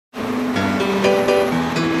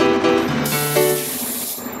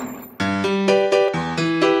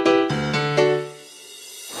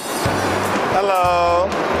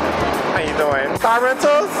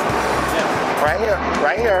here,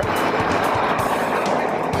 right here.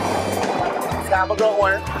 Have a good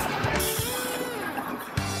one.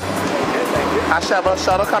 I shall have a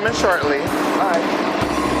shuttle coming shortly. All right.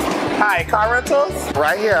 Hi, car rentals?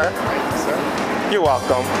 Right here. Thank you, sir. You're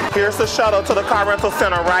welcome. Here's the shuttle to the car rental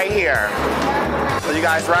center right here. So you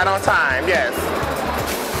guys right on time, yes.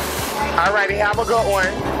 Alrighty, have a good one.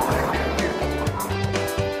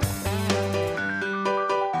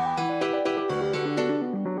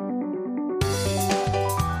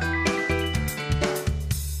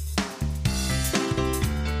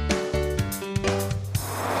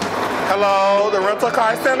 Hello, the rental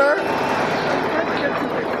car center?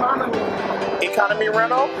 Economy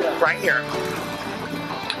rental? Right here.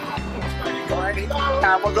 Alrighty,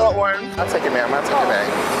 have a good one. I'll take it, ma'am. I'll take it back.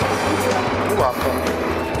 You're welcome.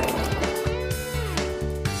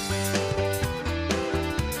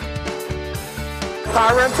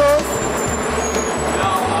 Car rentals?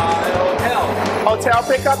 Hotel. Hotel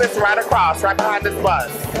pickup is right across, right behind this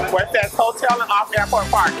bus. Where it says hotel and off airport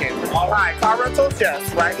parking. Alright, car rentals?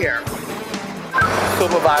 Yes, right here.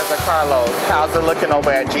 Supervisor Carlos, how's it looking over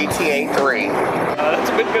at GTA 3? That's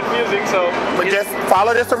a bit confusing, so... But just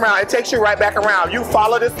follow this around. It takes you right back around. You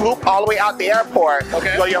follow this loop all the way out the airport.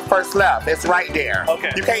 Okay. Go your first left. It's right there.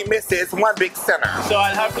 Okay. You can't miss it. It's one big center. So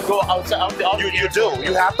I'd have to go outside. You do.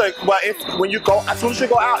 You have to. Well, when you go, as soon as you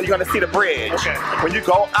go out, you're gonna see the bridge. Okay. When you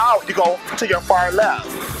go out, you go to your far left.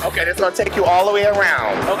 Okay. And it's gonna take you all the way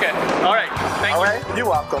around. Okay. All right. Thank you. All right. You're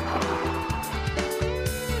welcome.